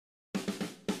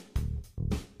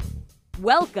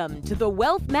Welcome to the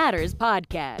Wealth Matters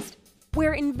podcast,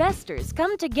 where investors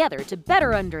come together to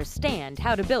better understand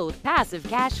how to build passive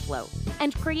cash flow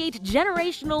and create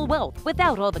generational wealth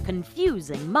without all the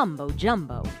confusing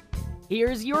mumbo-jumbo.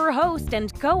 Here's your host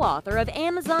and co-author of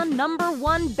Amazon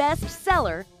 #1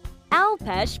 bestseller,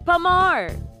 Alpesh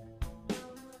Parmar.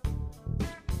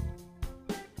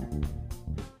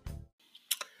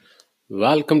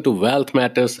 Welcome to Wealth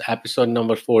Matters, episode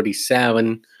number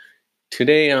 47.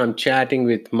 Today I'm chatting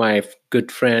with my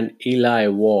good friend Eli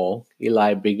Wall.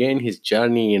 Eli began his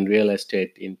journey in real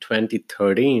estate in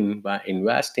 2013 by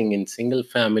investing in single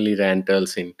family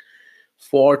rentals in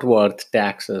Fort Worth,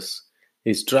 Texas.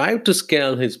 His drive to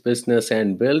scale his business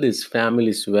and build his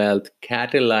family's wealth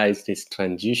catalyzed his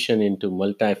transition into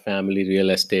multifamily real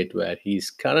estate, where he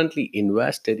is currently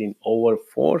invested in over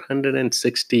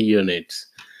 460 units.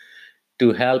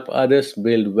 To help others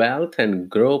build wealth and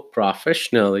grow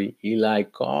professionally, Eli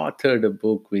co-authored a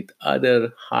book with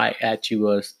other high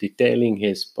achievers detailing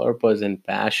his purpose and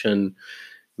passion,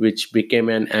 which became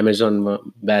an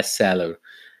Amazon bestseller.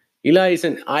 Eli is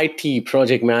an IT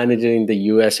project manager in the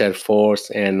U.S. Air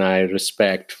Force, and I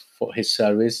respect for his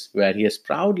service, where he has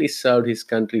proudly served his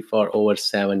country for over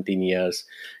 17 years,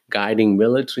 guiding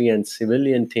military and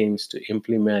civilian teams to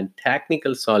implement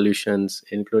technical solutions,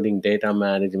 including data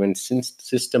management,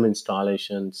 system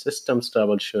installation, systems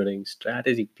troubleshooting,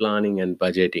 strategic planning, and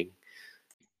budgeting.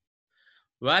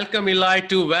 Welcome, Eli,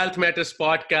 to Wealth Matters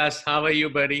Podcast. How are you,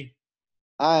 buddy?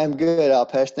 I'm good,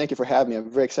 Alpesh. Thank you for having me.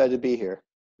 I'm very excited to be here.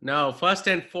 Now, first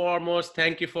and foremost,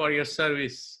 thank you for your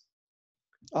service.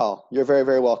 Oh, you're very,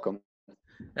 very welcome.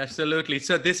 Absolutely.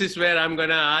 So this is where I'm going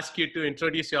to ask you to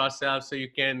introduce yourself so you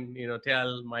can,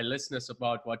 tell my listeners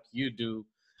about what you do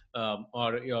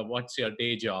or what's your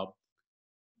day job.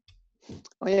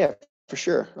 Oh, yeah, for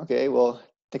sure. Okay, well,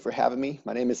 thank you for having me.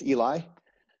 My name is Eli.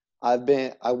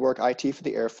 I work IT for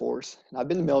the Air Force, and I've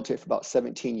been in the military for about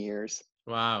 17 years.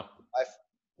 Wow.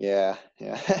 Yeah.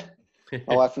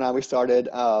 My wife and I, we started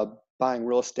buying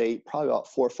real estate probably about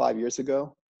 4 or 5 years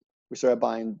ago. We started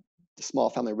buying the small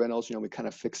family rentals. We kind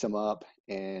of fix them up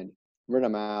and rent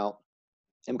them out.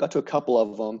 And we got to a couple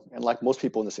of them. And like most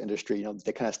people in this industry,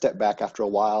 they kind of step back after a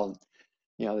while.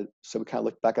 And, so we kind of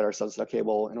looked back at ourselves and said, okay,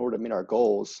 well, in order to meet our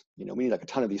goals, we need like a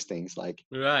ton of these things, like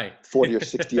right. 40 or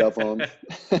 60 of them.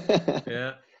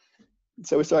 Yeah.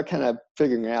 So we started kind of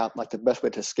figuring out like the best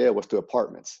way to scale was through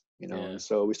apartments, Yeah. And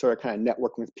so we started kind of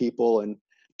networking with people and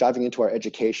diving into our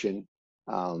education,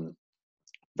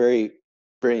 very,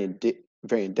 very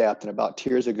in depth. And about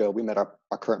 2 years ago, we met our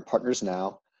current partners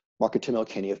now, Mark and Timil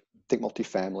Kenny of Think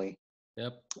Multifamily.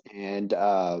 Yep. And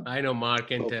I know Mark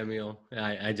and Timil.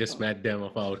 I just met them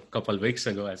about a couple of weeks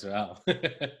ago as well.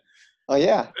 Oh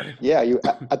yeah, you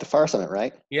at the Fire Summit,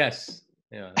 right? Yes.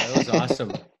 Yeah, that was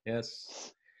awesome.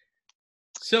 Yes.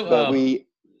 So, but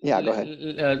go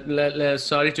ahead.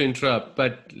 Sorry to interrupt,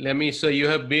 but so you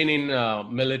have been in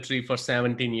military for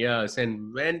 17 years.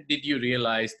 And when did you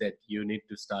realize that you need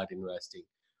to start investing?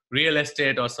 Real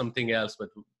estate or something else? But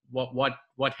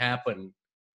what happened?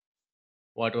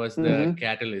 What was the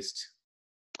catalyst?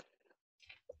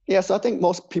 Yeah, so I think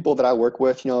most people that I work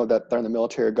with, that are in the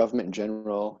military or government in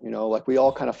general, like we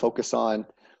all kind of focus on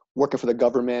working for the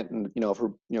government and,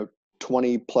 for,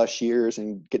 20 plus years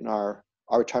and getting our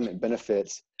retirement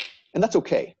benefits. And that's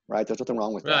okay, right? There's nothing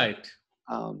wrong with that.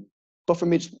 Right. But for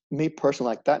me personally,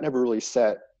 like that never really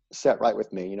set right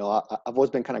with me. I've always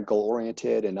been kind of goal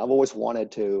oriented, and I've always wanted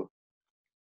to,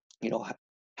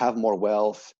 have more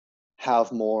wealth,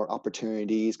 have more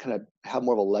opportunities, kind of have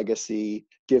more of a legacy,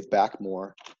 give back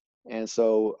more. And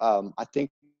so I think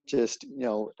just,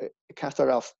 it kind of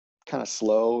started off kind of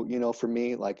slow, for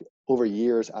me, like over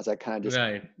years as I kind of just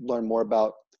learned more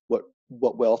about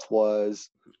what wealth was,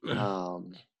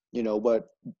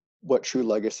 what true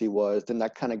legacy was. Then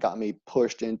that kind of got me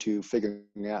pushed into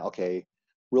figuring out, okay,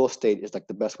 real estate is like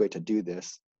the best way to do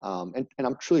this. And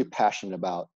I'm truly passionate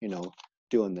about,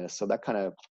 doing this. So that kind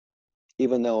of,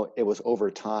 even though it was over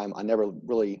time, I never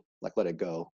really let it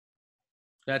go.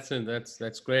 That's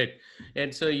great.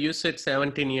 And so you said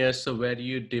 17 years. So were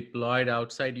you deployed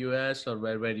outside US, or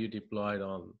where were you deployed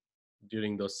on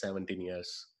during those 17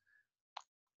 years?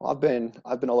 Well, I've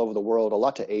been all over the world, a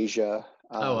lot to Asia.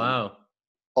 Oh, wow.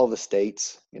 All the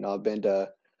states. I've been to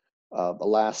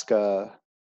Alaska,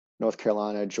 North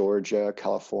Carolina, Georgia,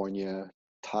 California,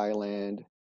 Thailand,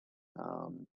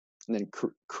 and then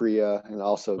Korea, and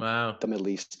also the Middle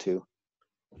East too.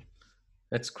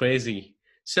 That's crazy.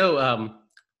 So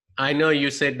I know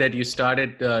you said that you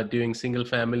started doing single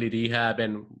family rehab,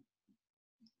 and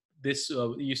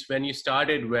when you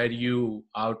started, were you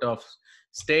out of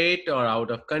state or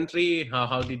out of country?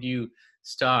 How did you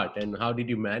start, and how did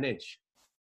you manage?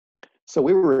 So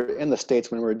we were in the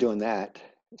States when we were doing that.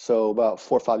 So about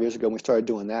 4 or 5 years ago, when we started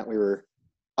doing that,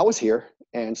 I was here.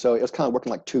 And so it was kind of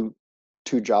working like two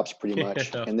jobs pretty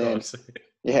much. Of And then, course.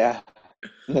 yeah.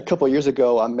 And a couple of years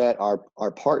ago, I met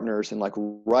our partners, and like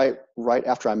right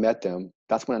after I met them,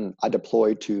 that's when I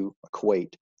deployed to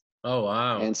Kuwait. Oh,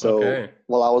 wow. And so Okay.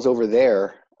 while I was over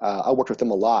there, I worked with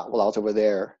them a lot while I was over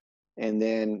there. And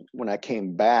then when I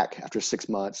came back after 6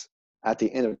 months, at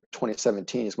the end of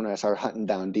 2017 is when I started hunting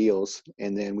down deals,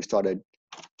 and then we started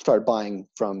buying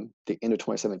from the end of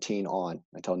 2017 on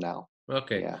until now.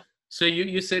 Okay. Yeah, So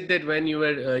you said that when you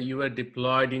were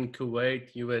deployed in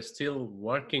Kuwait, you were still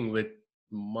working with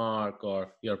Mark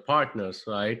or your partners,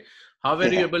 right? How were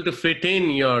you yeah, able to fit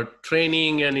in your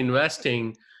training and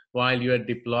investing while you were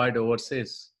deployed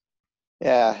overseas?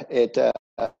 yeah.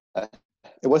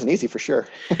 It wasn't easy for sure.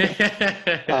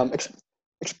 um, ex-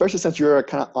 Especially since you're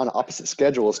kind of on opposite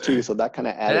schedules too, so that kind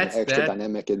of added an That's extra that.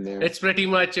 dynamic in there. It's pretty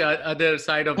much other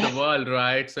side of the world,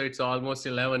 right? So it's almost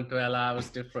 11, 12 hours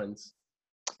difference.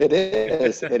 It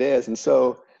is. And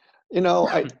so,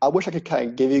 I wish I could kind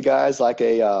of give you guys like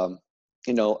a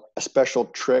special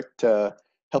trick to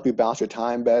help you balance your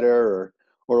time better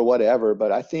or whatever.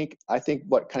 But I think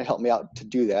what kind of helped me out to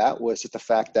do that was just the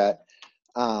fact that,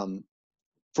 um,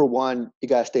 for one, you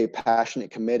got to stay passionate,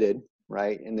 committed,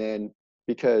 right? And then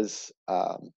because,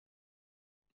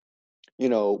 you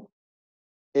know,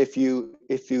 if you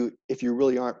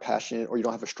really aren't passionate or you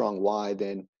don't have a strong why,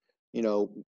 then, you know,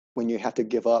 when you have to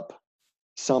give up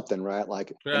something, right?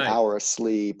 Like an Right. hour of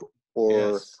sleep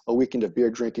or Yes. a weekend of beer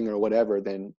drinking or whatever,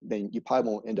 then you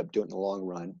probably won't end up doing it in the long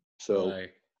run. So Right.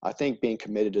 I think being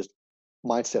committed is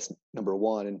mindset's number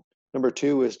one, and number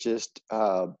two is just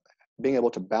being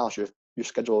able to balance your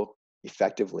schedule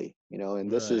effectively. And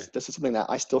this Right. is this is something that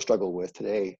I still struggle with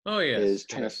today. Oh, Is yes.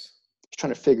 trying to Yes.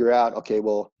 trying to figure out, okay,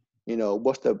 well,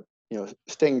 what's the,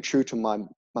 staying true to my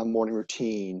morning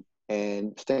routine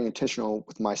and staying intentional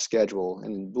with my schedule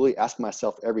and really asking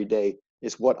myself every day,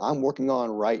 is what I'm working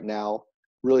on right now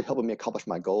really helping me accomplish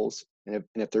my goals? And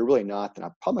if they're really not, then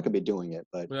I'm probably not gonna be doing it.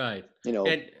 But Right.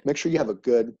 And make sure you have a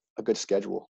good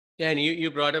schedule. yeah, and you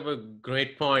brought up a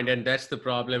great point, and that's the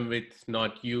problem with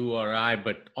not you or I,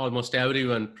 but almost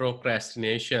everyone,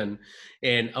 procrastination.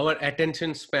 And our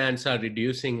attention spans are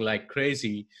reducing like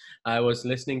crazy. I was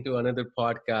listening to another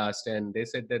podcast, and they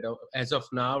said that as of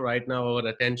now, right now, our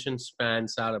attention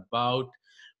spans are about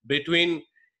between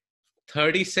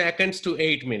 30 seconds to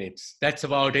 8 minutes. That's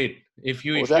about it. If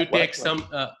you What was if you that? take What? some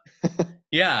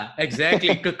yeah,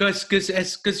 exactly.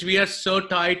 Because we are so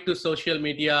tied to social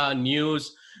media,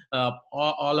 news,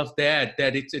 all of that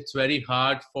it's very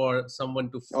hard for someone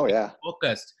to Oh be yeah.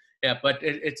 focused. Yeah, but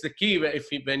it's the key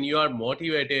when you are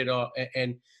motivated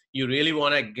and you really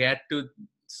want to get to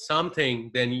something,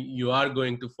 then you are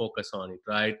going to focus on it,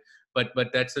 right? But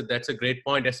that's a great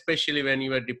point, especially when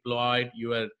you are deployed,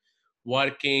 you are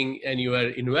working and you are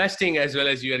investing as well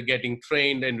as you are getting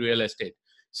trained in real estate.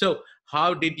 So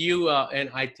how did you and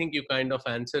I think you kind of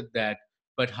answered that,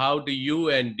 but how do you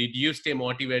and did you stay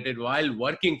motivated while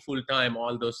working full time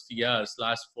all those years,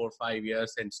 last 4 or 5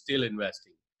 years, and still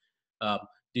investing? um,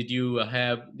 did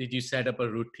you set up a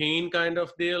routine kind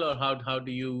of deal, or how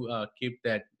do you keep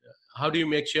that, how do you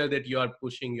make sure that you are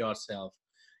pushing yourself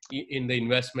in the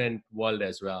investment world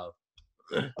as well?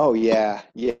 Oh yeah,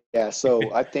 yeah, yeah.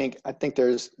 So I think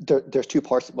there's two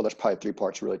parts. Well, there's probably three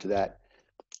parts really to that.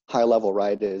 High level,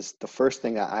 right, is the first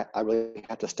thing that I really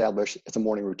have to establish is a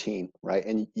morning routine, right?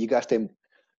 And you got to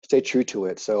stay true to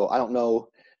it. So I don't know,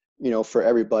 for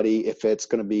everybody, if it's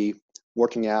going to be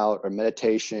working out or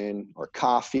meditation or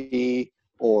coffee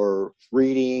or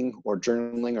reading or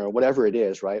journaling or whatever it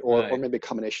is, right? Or Right. maybe a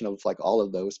combination of like all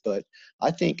of those. But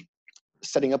I think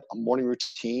setting up a morning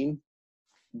routine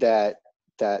that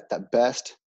that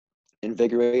best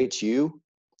invigorates you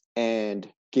and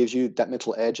gives you that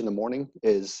mental edge in the morning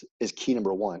is key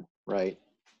number one, right?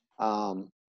 um,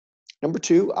 Number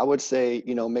two, I would say,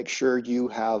 make sure you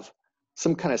have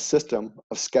some kind of system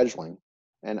of scheduling.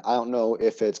 And I don't know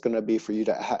if it's going to be for you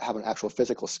to have an actual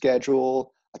physical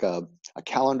schedule, like a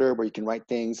calendar where you can write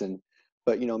things,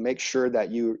 but make sure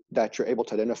that you're able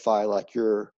to identify like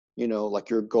your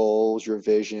goals, your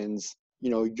visions,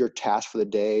 your tasks for the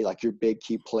day, like your big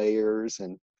key players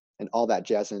and all that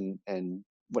jazz, and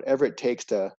whatever it takes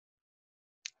to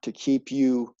keep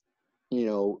you, you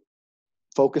know,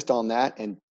 focused on that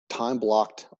and time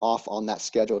blocked off on that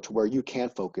schedule to where you can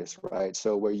focus, right?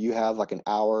 So where you have like an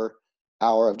hour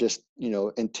of just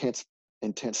intense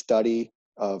study,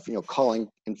 of calling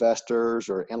investors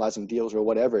or analyzing deals or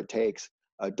whatever it takes.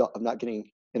 I'm not getting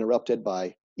interrupted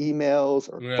by emails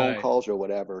or phone Right. calls or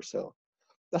whatever. So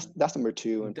that's number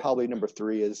two, and Th- probably number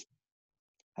three is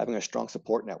having a strong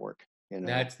support network.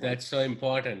 Like That's so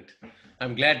important.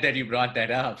 I'm glad that you brought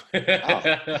that up. oh,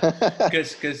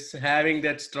 Because having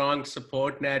that strong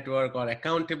support network or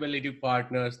accountability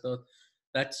partners,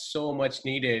 that's so much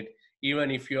needed,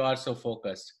 even if you are so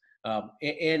focused.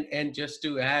 And just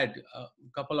to add a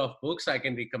couple of books I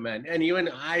can recommend, and even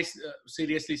I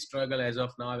seriously struggle as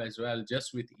of now as well,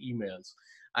 just with emails.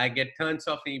 I get tons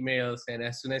of emails, and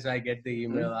as soon as I get the mhm,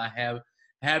 email, I have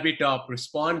habit of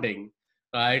responding,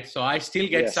 right? So I still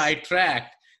get yes,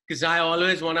 sidetracked because I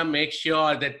always want to make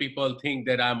sure that people think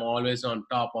that I'm always on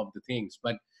top of the things.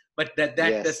 But that does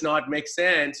yes, not make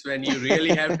sense when you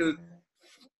really have to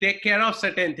take care of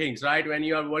certain things, right? When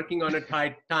you are working on a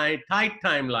tight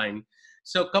timeline.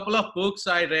 So a couple of books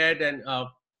I read, and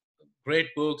great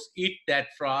books. Eat That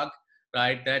Frog,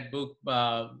 right? That book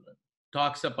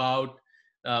talks about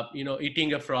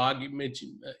eating a frog.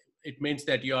 It means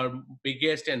that your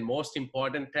biggest and most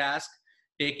important task,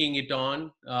 taking it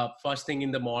on first thing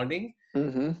in the morning,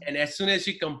 hmm, and as soon as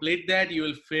you complete that, you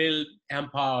will feel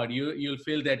empowered. You'll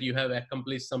feel that you have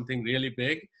accomplished something really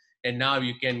big, and now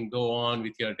you can go on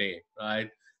with your day, right?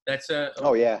 That's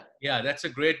oh yeah, yeah, that's a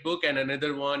great book. And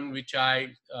another one which I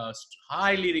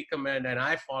highly recommend and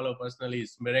I follow personally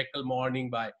is Miracle Morning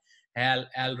by Hal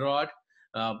Elrod.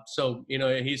 So he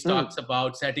talks mm.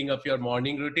 about setting up your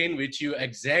morning routine, which you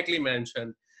exactly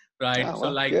mentioned, right? Oh So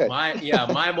well, like good.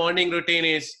 my morning routine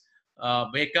is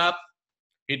wake up,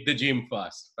 hit the gym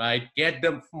first, right? Get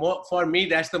the for me,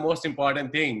 that's the most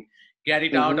important thing. Get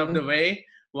it out of Hmm, the way.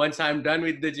 Once I'm done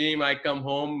with the gym, I come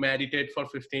home, meditate for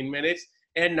 15 minutes,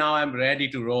 and now I'm ready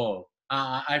to roll.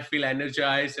 I feel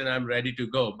energized and I'm ready to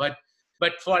go. But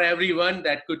for everyone,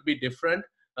 that could be different.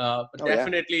 But oh yeah,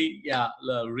 definitely, yeah,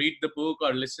 read the book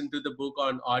or listen to the book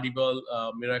on Audible,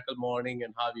 Miracle Morning,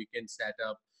 and how you can set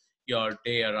up your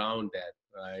day around that,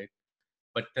 right?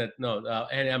 But no,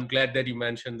 and I'm glad that you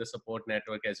mentioned the support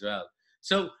network as well.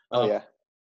 So oh yeah.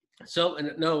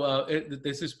 no,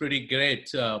 this is pretty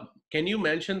great. Can you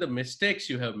mention the mistakes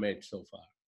you have made so far,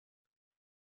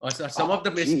 or some of Oh,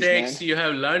 the geez, man. mistakes you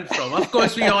have learned from? Of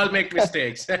course, we all make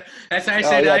mistakes. As I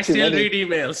Oh said, yeah, I too still many. read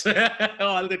emails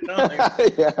all the time.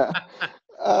 Yeah.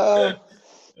 Uh,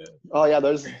 oh yeah,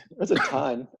 there's a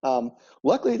ton.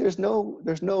 Luckily, there's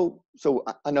no. So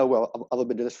I know well. I've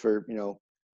been doing this for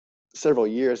several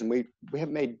years, and we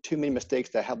haven't made too many mistakes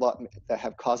that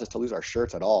have caused us to lose our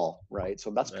shirts at all, right?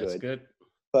 So that's That's good. good.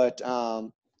 But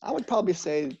I would probably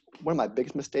say one of my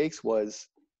biggest mistakes was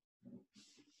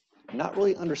not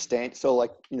really understand. So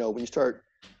like when you start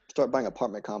buying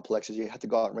apartment complexes, you have to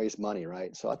go out and raise money,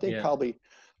 right? So I think Yeah. probably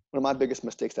one of my biggest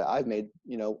mistakes that I've made,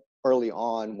 early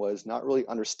on was not really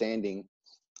understanding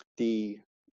the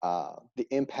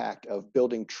impact of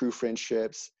building true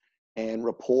friendships and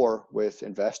rapport with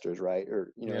investors, right?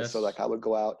 Or so Yes. like I would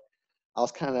go out. I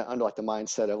was kind of under like the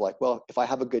mindset of like, well, if I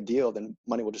have a good deal, then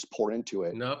money will just pour into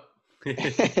it, Nope.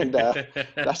 and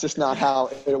that's just not how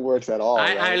it works at all,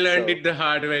 I right? learned So it the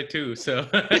hard way too. So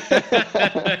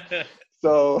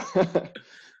so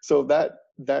so that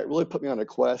really put me on a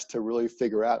quest to really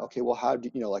figure out, okay, well, how do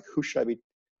like who should I be, I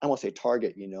don't want to say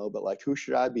target, but like who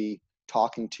should I be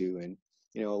talking to, and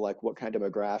like what kind of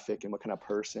demographic and what kind of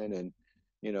person, and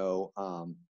you know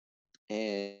um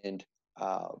and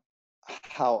uh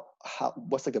how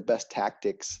what's like the best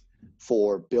tactics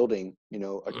for building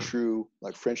a true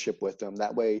like friendship with them.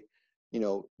 That way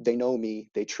they know me,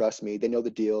 they trust me, they know the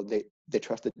deal, they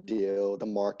trust the deal, the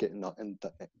market, and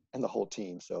the whole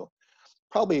team. So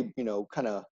probably kind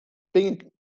of being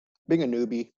being a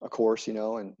newbie, of course,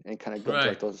 and kind of going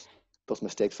through right. like those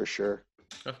mistakes for sure.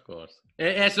 Of course.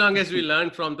 As long as we learn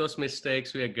from those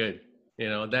mistakes, we are good.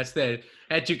 That's the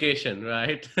education,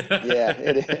 right? Yeah,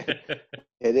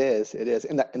 it is,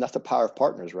 and that's the power of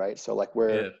partners, right? So like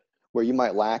Yeah. where you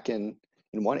might lack in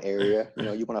one area,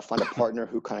 you want to find a partner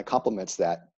who kind of complements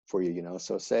that for you.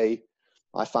 So say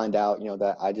I find out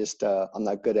that I'm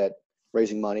not good at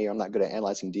raising money, or I'm not good at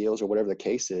analyzing deals, or whatever the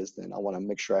case is, then I want to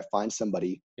make sure I find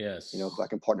somebody who I Yes.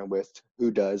 can partner with,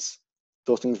 who does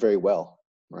those things very well,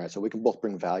 right? So we can both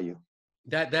bring value.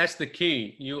 That's the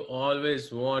key. You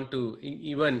always want to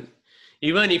even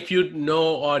if you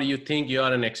know or you think you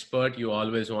are an expert, you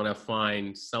always want to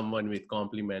find someone with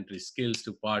complementary skills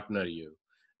to partner you,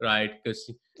 right?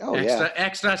 Because Oh yeah,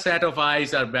 extra set of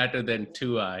eyes are better than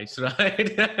two eyes,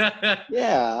 right?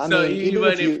 yeah. I So mean, even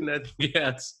even if if you nothing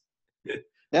else.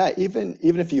 yeah, even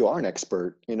if you are an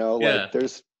expert, Yeah. like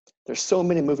there's so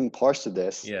many moving parts to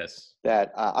this Yes.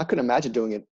 that I couldn't imagine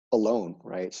doing it alone,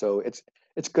 right? So it's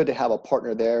good to have a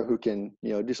partner there who can,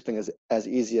 do something as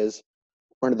easy as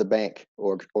run to the bank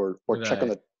or check on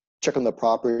Right. the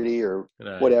property or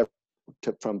Right. whatever,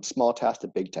 from small tasks to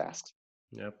big tasks.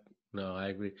 Yep. No, I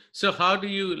agree. So how do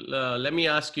you, let me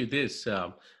ask you this,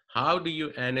 how do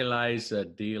you analyze a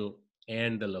deal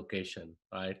and the location,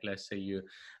 right? Let's say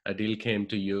a deal came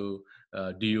to you,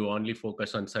 do you only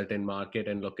focus on certain market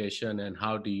and location, and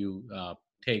how do you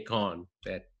take on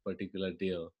that particular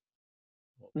deal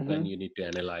when Hmm. you need to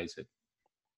analyze it?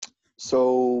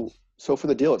 So for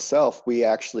the deal itself, we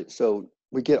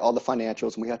get all the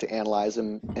financials and we have to analyze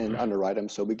them and underwrite them.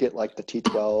 So we get like the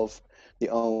T12, the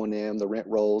O&M, the rent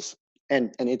rolls,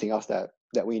 and anything else that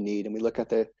we need, and we look at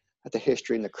the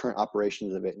history and the current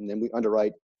operations of it, and then we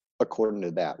underwrite according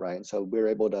to that, right? And so we're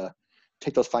able to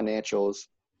take those financials,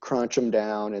 crunch them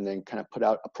down, and then kind of put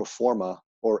out a pro forma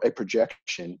or a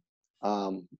projection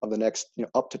of the next,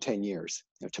 up to 10 years.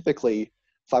 Typically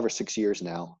 5 or 6 years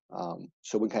now.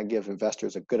 So we kind of give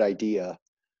investors a good idea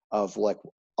of like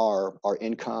our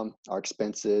income, our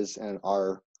expenses, and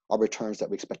our returns that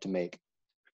we expect to make.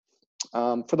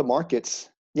 For the markets,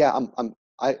 yeah,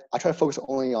 I try to focus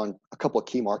only on a couple of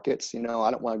key markets. I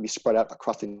don't want to be spread out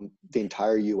across the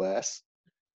entire U.S.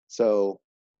 So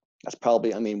that's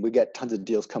probably, we get tons of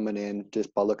deals coming in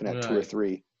just by looking at 2 or Right.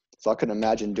 3. So I couldn't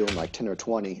imagine doing like 10 or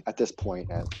 20 at this point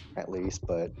at least,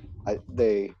 but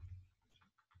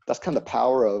that's kind of the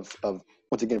power of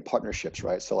once again partnerships,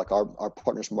 right? So like our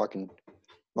partners, Mark and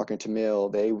Tamil,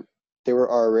 they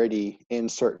were already in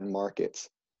certain markets,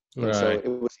 and so Right. it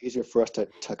was easier for us to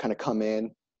kind of come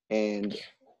in, and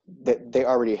they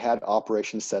already had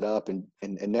operations set up and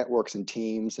networks and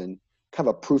teams and kind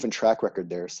of a proven track record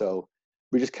there. So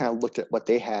we just kind of looked at what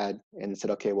they had and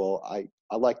said, okay, well, I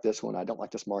like this one, I don't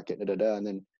like this market, and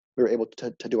then we were able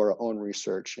to do our own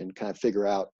research and kind of figure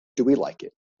out, do we like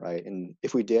it, right? And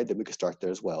if we did, then we could start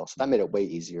there as well. So that made it way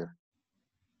easier.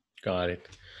 Got it.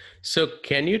 So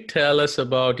can you tell us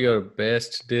about your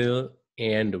best deal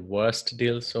and worst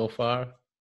deal so far?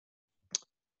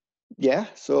 Yeah,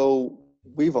 so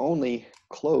we've only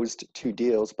closed 2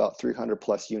 deals, about 300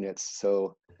 plus units.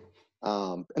 So,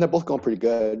 and they're both going pretty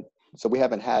good. So we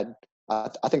haven't had,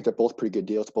 I think they're both pretty good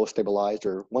deals, both stabilized,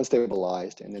 or one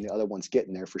stabilized, and then the other one's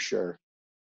getting there for sure.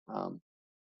 Um,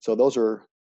 so those are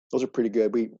pretty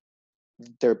good.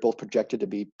 They're both projected to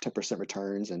be 10%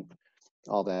 returns and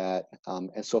all that.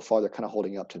 And so far they're kind of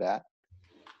holding up to that.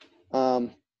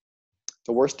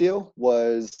 The worst deal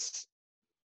was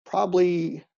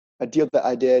probably a deal that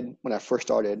I did when I first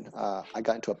started. I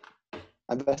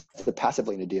invested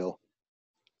passively in a deal,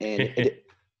 and it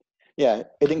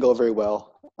didn't go very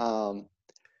well.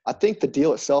 I think the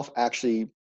deal itself actually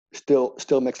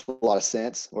still makes a lot of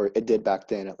sense, or it did back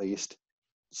then at least.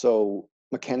 So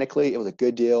mechanically, it was a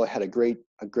good deal. It had a great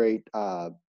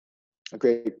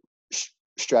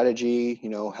strategy.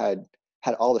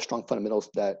 Had all the strong fundamentals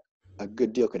that a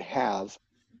good deal could have.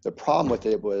 The problem with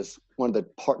it was one of the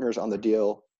partners on the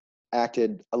deal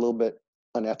acted a little bit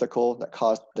unethical, that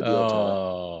caused the deal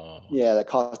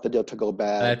Oh, to go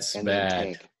bad that's and then bad.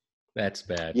 tank. That's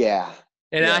bad. Yeah,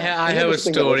 And yeah, I and it have was a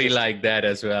something that was story just like that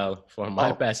as well for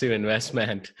my oh passive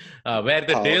investment, where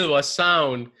the oh deal okay. was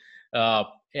sound, uh,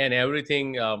 and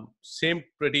everything seemed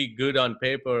pretty good on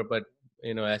paper. But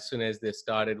as soon as they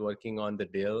started working on the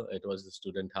deal, it was the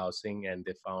student housing, and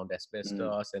they found Mm,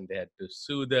 asbestos, and they had to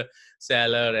sue the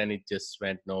seller, and it just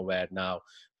went nowhere. Now,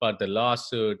 for the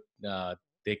lawsuit,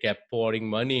 they kept pouring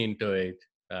money into it,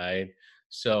 right?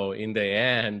 So in the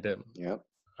end, yep.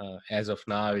 as of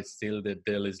now, it's still the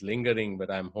deal is lingering,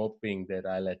 but I'm hoping that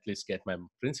I'll at least get my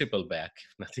principal back,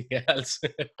 if nothing else.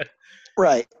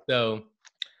 Right. so,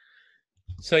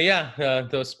 so yeah,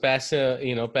 those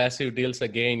passive deals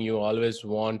again. You always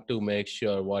want to make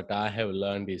sure. What I have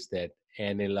learned is that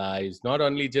not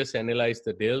only just analyze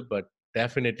the deal, but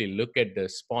definitely look at the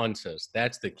sponsors.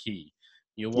 That's the key.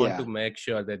 You want to Yeah. make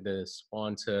sure that the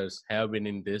sponsors have been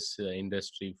in this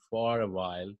industry for a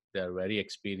while. They're very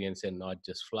experienced and not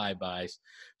just flybys.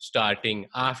 Starting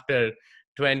after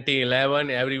 2011,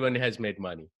 everyone has made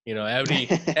money.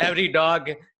 Every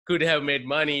dog could have made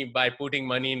money by putting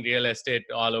money in real estate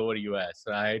all over US,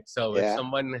 right? So if Yeah.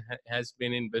 someone has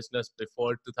been in business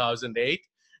before 2008,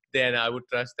 then I would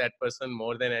trust that person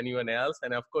more than anyone else.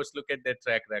 And of course, look at their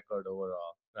track record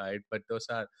overall, right? But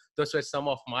those were some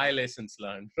of my lessons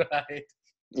learned, right?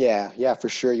 Yeah, for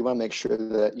sure. You want to make sure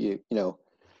that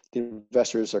the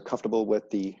investors are comfortable with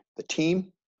the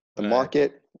team, the Right.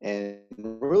 market, And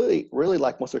really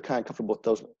like once they're kind of comfortable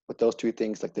with those two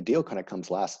things, like the deal kind of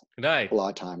comes last Right. a lot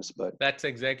of times. But That's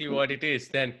exactly what it is.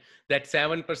 Then that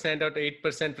 7% or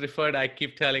 8% preferred, I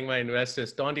keep telling my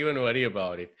investors, don't even worry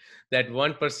about it. That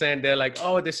 1%, they're like,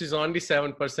 oh, this is only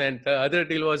 7%. The other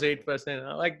deal was 8%.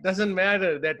 I'm like, doesn't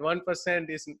matter. That 1%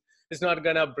 is not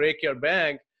gonna break your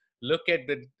bank. Look at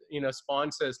the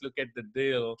sponsors. Look at the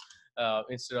deal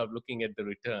instead of looking at the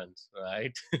returns.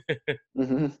 Right.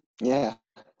 Yeah,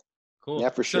 Cool. yeah,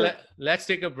 for So sure. let's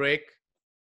take a break.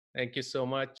 Thank you so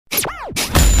much.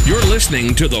 You're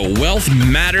listening to the Wealth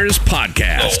Matters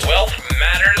Podcast. The Wealth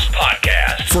Matters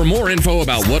Podcast. For more info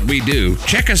about what we do,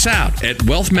 check us out at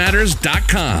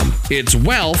wealthmatters.com. It's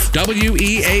wealth,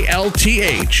 WEALTH,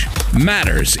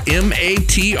 matters,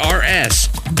 MATRS.com.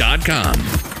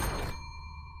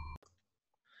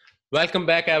 Welcome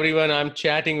back, everyone. I'm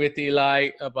chatting with Eli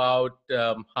about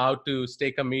how to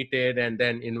stay committed and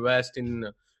then invest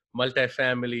in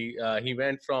multifamily. He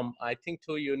went from, I think,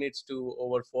 2 units to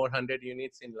over 400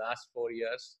 units in last 4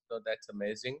 years. So that's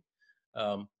amazing.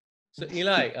 So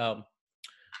Eli,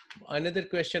 another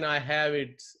question I have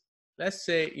is, let's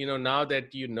say, now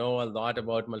that you know a lot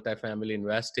about multifamily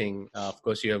investing, of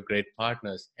course, you have great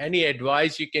partners. Any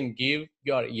advice you can give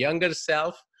your younger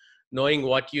self, knowing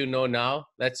what you know now?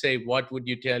 Let's say, what would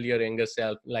you tell your younger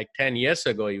self, like 10 years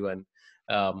ago even?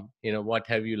 What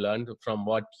have you learned from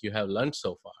what you have learned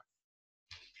so far?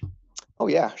 Oh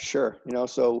yeah, sure.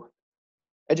 So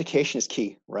education is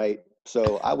key, right?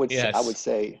 So I would say I would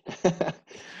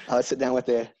sit down with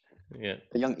a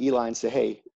young Eli and say,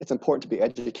 hey, it's important to be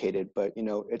educated, but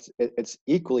it's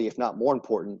equally, if not more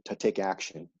important, to take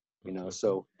action.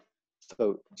 So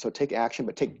take action,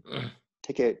 but take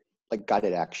it like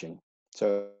guided action.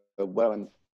 So what I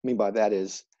mean by that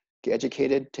is get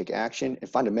educated, take action, and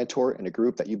find a mentor and a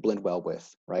group that you blend well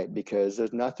with, right? Because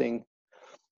there's nothing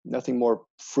more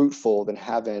fruitful than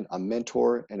having a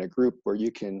mentor and a group where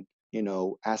you can,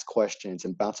 ask questions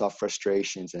and bounce off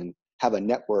frustrations and have a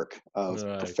network of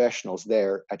professionals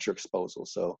there at your disposal.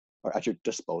 Or at your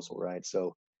disposal, right?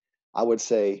 So I would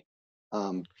say,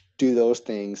 do those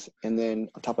things. And then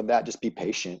on top of that, just be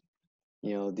patient.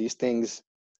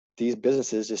 These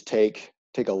businesses just take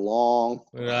a long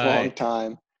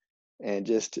time, and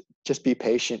just be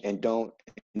patient and don't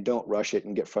rush it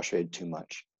and get frustrated too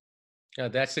much. Yeah,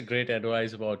 that's a great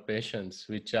advice about patience,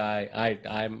 which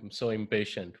I'm so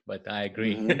impatient, but I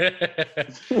agree.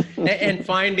 And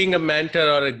finding a mentor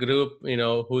or a group,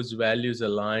 whose values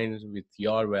align with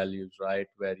your values, right?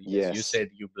 Where as you said,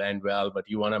 you blend well, but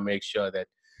you want to make sure that,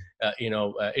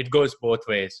 it goes both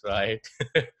ways, right?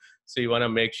 So you want to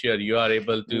make sure you are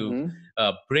able to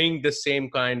bring the same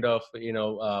kind of,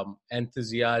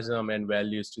 enthusiasm and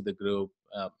values to the group,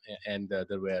 and the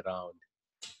other way around.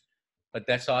 But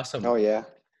that's awesome. Oh, yeah.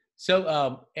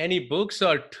 So any books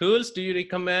or tools do you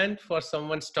recommend for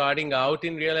someone starting out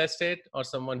in real estate or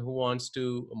someone who wants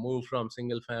to move from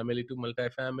single family to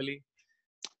multifamily?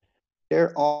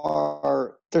 There's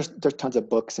tons of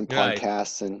books and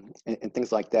podcasts and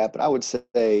things like that. But I would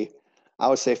say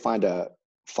find a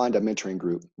mentoring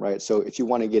group, right? So if you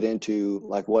want to get into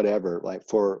like whatever, like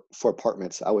for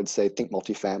apartments, I would say think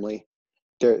multifamily.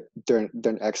 They're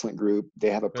an excellent group. They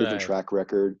have a proven track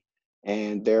record.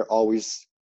 And they're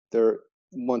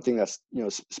one thing that's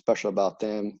special about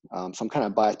them. So I'm kind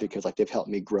of biased because like they've helped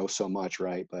me grow so much,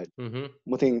 right? But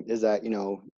one thing is that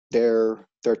their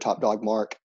top dog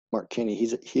Mark Kinney,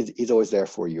 he's always there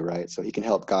for you, right? So he can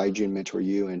help guide you and mentor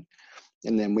you, and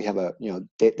then we have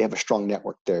they have a strong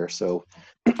network there. So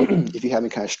if you have any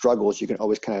kind of struggles, you can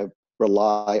always kind of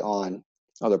rely on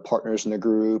other partners in the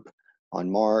group, on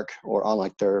Mark, or on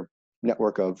like their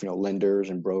network of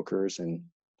lenders and brokers and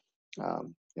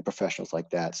professionals like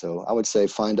that. So I would say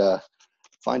find a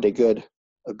good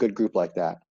group like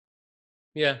that.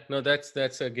 Yeah, no,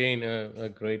 that's again a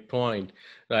great point,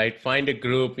 right? Find a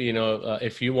group.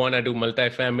 If you want to do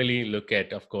multifamily, look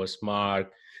at, of course,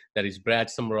 Mark. There is Brad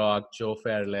Sumrock, Joe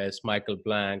Fairless, Michael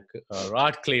Blank,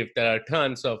 Rod Cliff. There are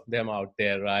tons of them out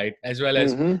there, right? As well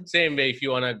as same way, if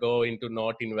you want to go into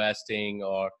not investing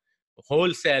or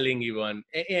wholesaling, even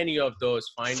any of those,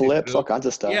 find flips, all kinds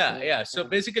of stuff. Yeah. So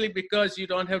basically, because you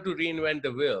don't have to reinvent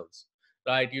the wheels,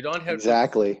 right? You don't have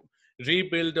to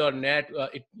rebuild or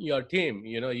your team.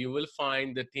 You will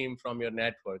find the team from your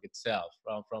network itself,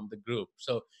 from the group.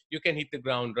 So you can hit the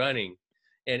ground running,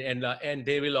 and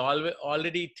they will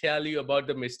already tell you about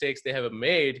the mistakes they have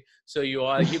made. So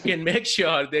you can make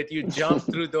sure that you jump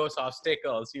through those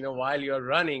obstacles, while you're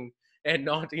running, and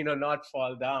not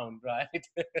fall down, right?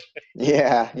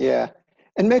 Yeah.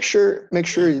 And make sure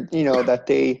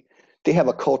that they have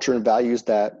a culture and values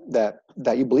that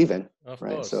you believe in, Of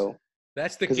right? course. So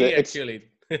That's the 'cause key, it's actually.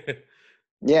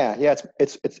 yeah,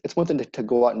 it's one thing to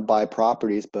go out and buy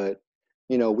properties, but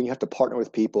when you have to partner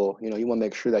with people, you want to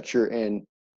make sure that you're in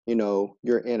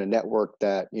a network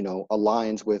that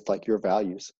aligns with like your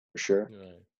values for sure.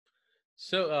 Right.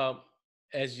 So,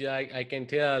 I can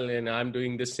tell, and I'm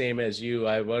doing the same as you,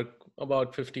 I work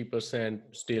about 50%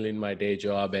 still in my day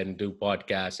job and do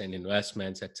podcasts and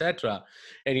investments, etc.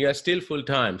 And you are still full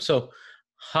time. So,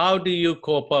 how do you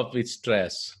cope up with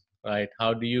stress? Right?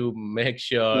 How do you make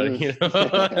sure,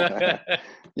 Mm.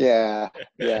 Yeah,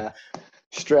 yeah.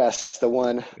 Stress,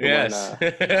 Yes.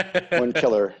 one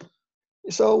killer.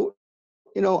 So,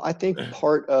 I think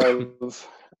part of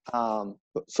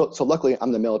so luckily I'm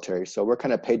in the military, so we're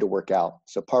kind of paid to work out.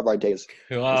 So part of our day is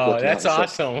Wow, working out. that's And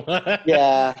so awesome.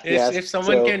 yeah, yeah. If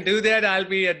someone So can do that, I'll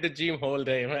be at the gym whole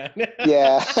day, man.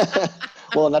 yeah.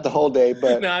 Well, not the whole day,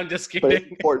 No, I'm just but it's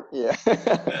kidding. important. Yeah.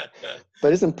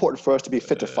 But it's important for us to be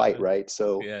fit to fight, right?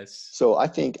 So Yes. I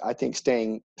think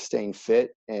staying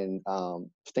fit and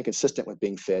staying consistent with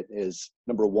being fit is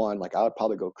number one. Like I would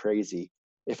probably go crazy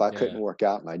if I Yeah. couldn't work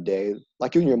out my day.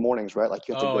 Like you in your mornings, right? Like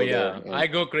you have to Oh, go there yeah. and I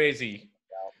go crazy.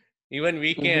 Even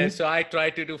weekends. Mhm. So I try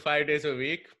to do 5 days a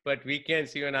week, but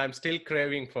weekends, even I'm still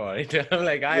craving for it. I'm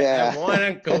like, I Yeah. want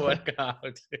to go work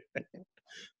out.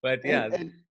 But yeah,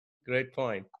 And great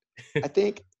point. I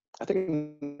think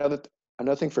another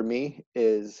thing for me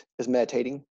is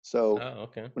meditating. So Oh,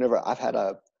 okay. whenever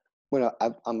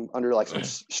I'm under like some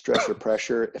stress or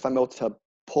pressure, if I'm able to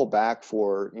pull back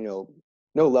for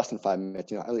no less than 5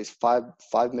 minutes, at least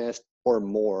five minutes or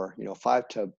more, 5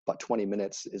 to about 20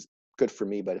 minutes is good for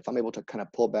me. But if I'm able to kind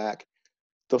of pull back,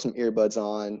 throw some earbuds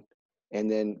on,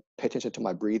 and then pay attention to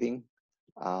my breathing,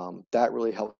 that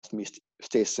really helps me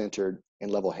stay centered and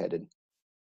level-headed.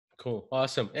 Cool.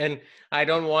 Awesome. And I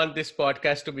don't want this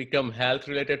podcast to become health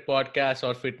related podcast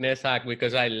or fitness hack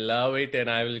because I love it and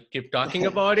I will keep talking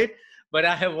about it. But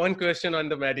I have one question on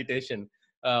the meditation.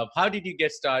 How did you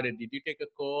get started? Did you take a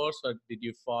course or did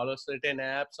you follow certain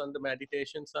apps on the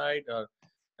meditation side or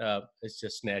it's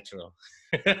just natural?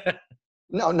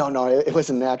 No, it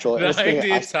wasn't natural. And this thing,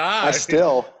 Right? It's I hard.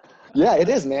 still, yeah, it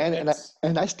is, man. Yes.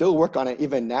 And I still work on it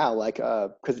even now. Like,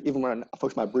 because even when I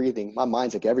focus my breathing, my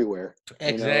mind's like everywhere,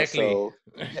 Exactly. so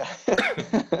yeah.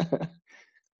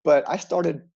 But I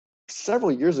started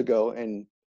several years ago, and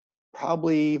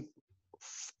probably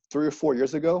 3 or 4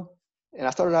 years ago, and I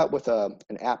started out with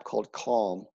an app called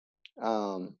Calm.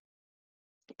 Um,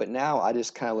 but now I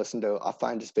just kind of I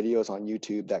find just videos on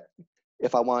YouTube that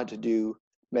if I wanted to do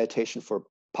meditation for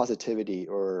positivity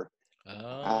or Oh,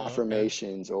 okay.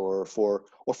 affirmations or for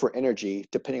energy,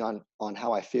 depending on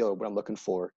how I feel or what I'm looking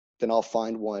for, then I'll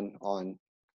find one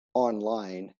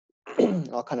online.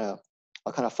 I'll kind of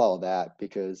follow that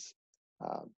because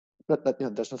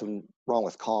there's nothing wrong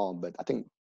with Calm, but I think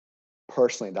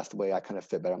personally that's the way I kind of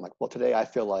fit better. I'm like, well, today I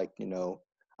feel like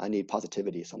I need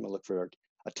positivity, so I'm gonna look for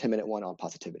a 10-minute one on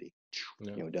positivity.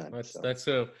 No, Done. that's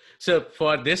so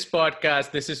for this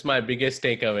podcast, this is my biggest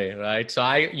takeaway, right? So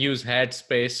I use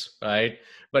Headspace, right?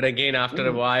 But again, after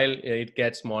a Mhm. while, it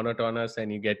gets monotonous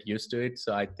and you get used to it.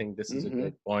 So I think this is a Mhm.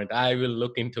 great point. I will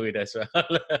look into it as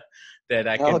well, that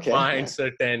I Oh, can okay. find Yeah.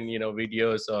 certain,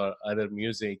 videos or other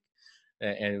music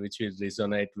and which will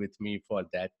resonate with me for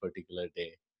that particular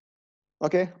day.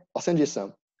 Okay. I'll send you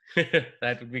some.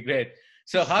 That would be great.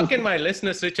 So how can my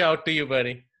listeners reach out to you,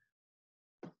 buddy?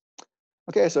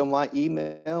 Okay, so my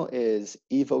email is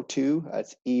evo2,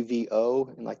 that's EVO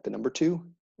and like the number 2,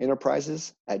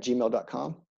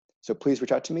 enterprises@gmail.com. So please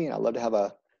reach out to me, and I'd love to have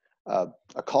a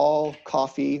call,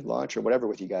 coffee, lunch, or whatever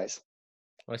with you guys.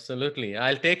 Absolutely.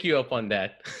 I'll take you up on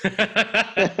that.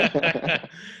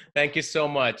 Thank you so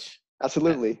much.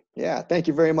 Absolutely. Yeah, thank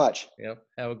you very much. Yep.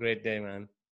 Have a great day, man.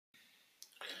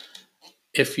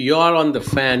 If you're on the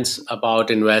fence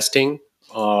about investing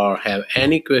or have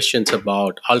any questions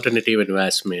about alternative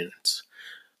investments,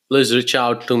 please reach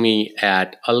out to me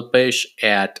at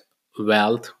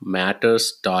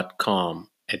alpesh@wealthmatters.com.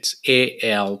 It's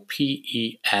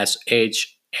ALPESH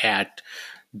at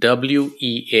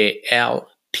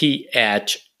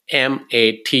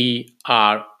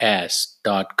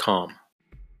WEALTHMATRS.com.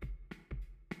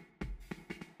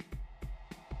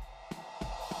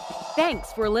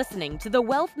 Thanks for listening to the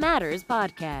Wealth Matters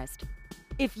podcast.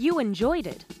 If you enjoyed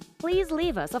it, please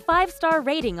leave us a 5-star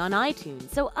rating on iTunes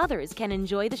so others can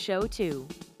enjoy the show too.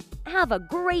 Have a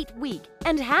great week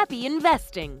and happy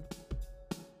investing!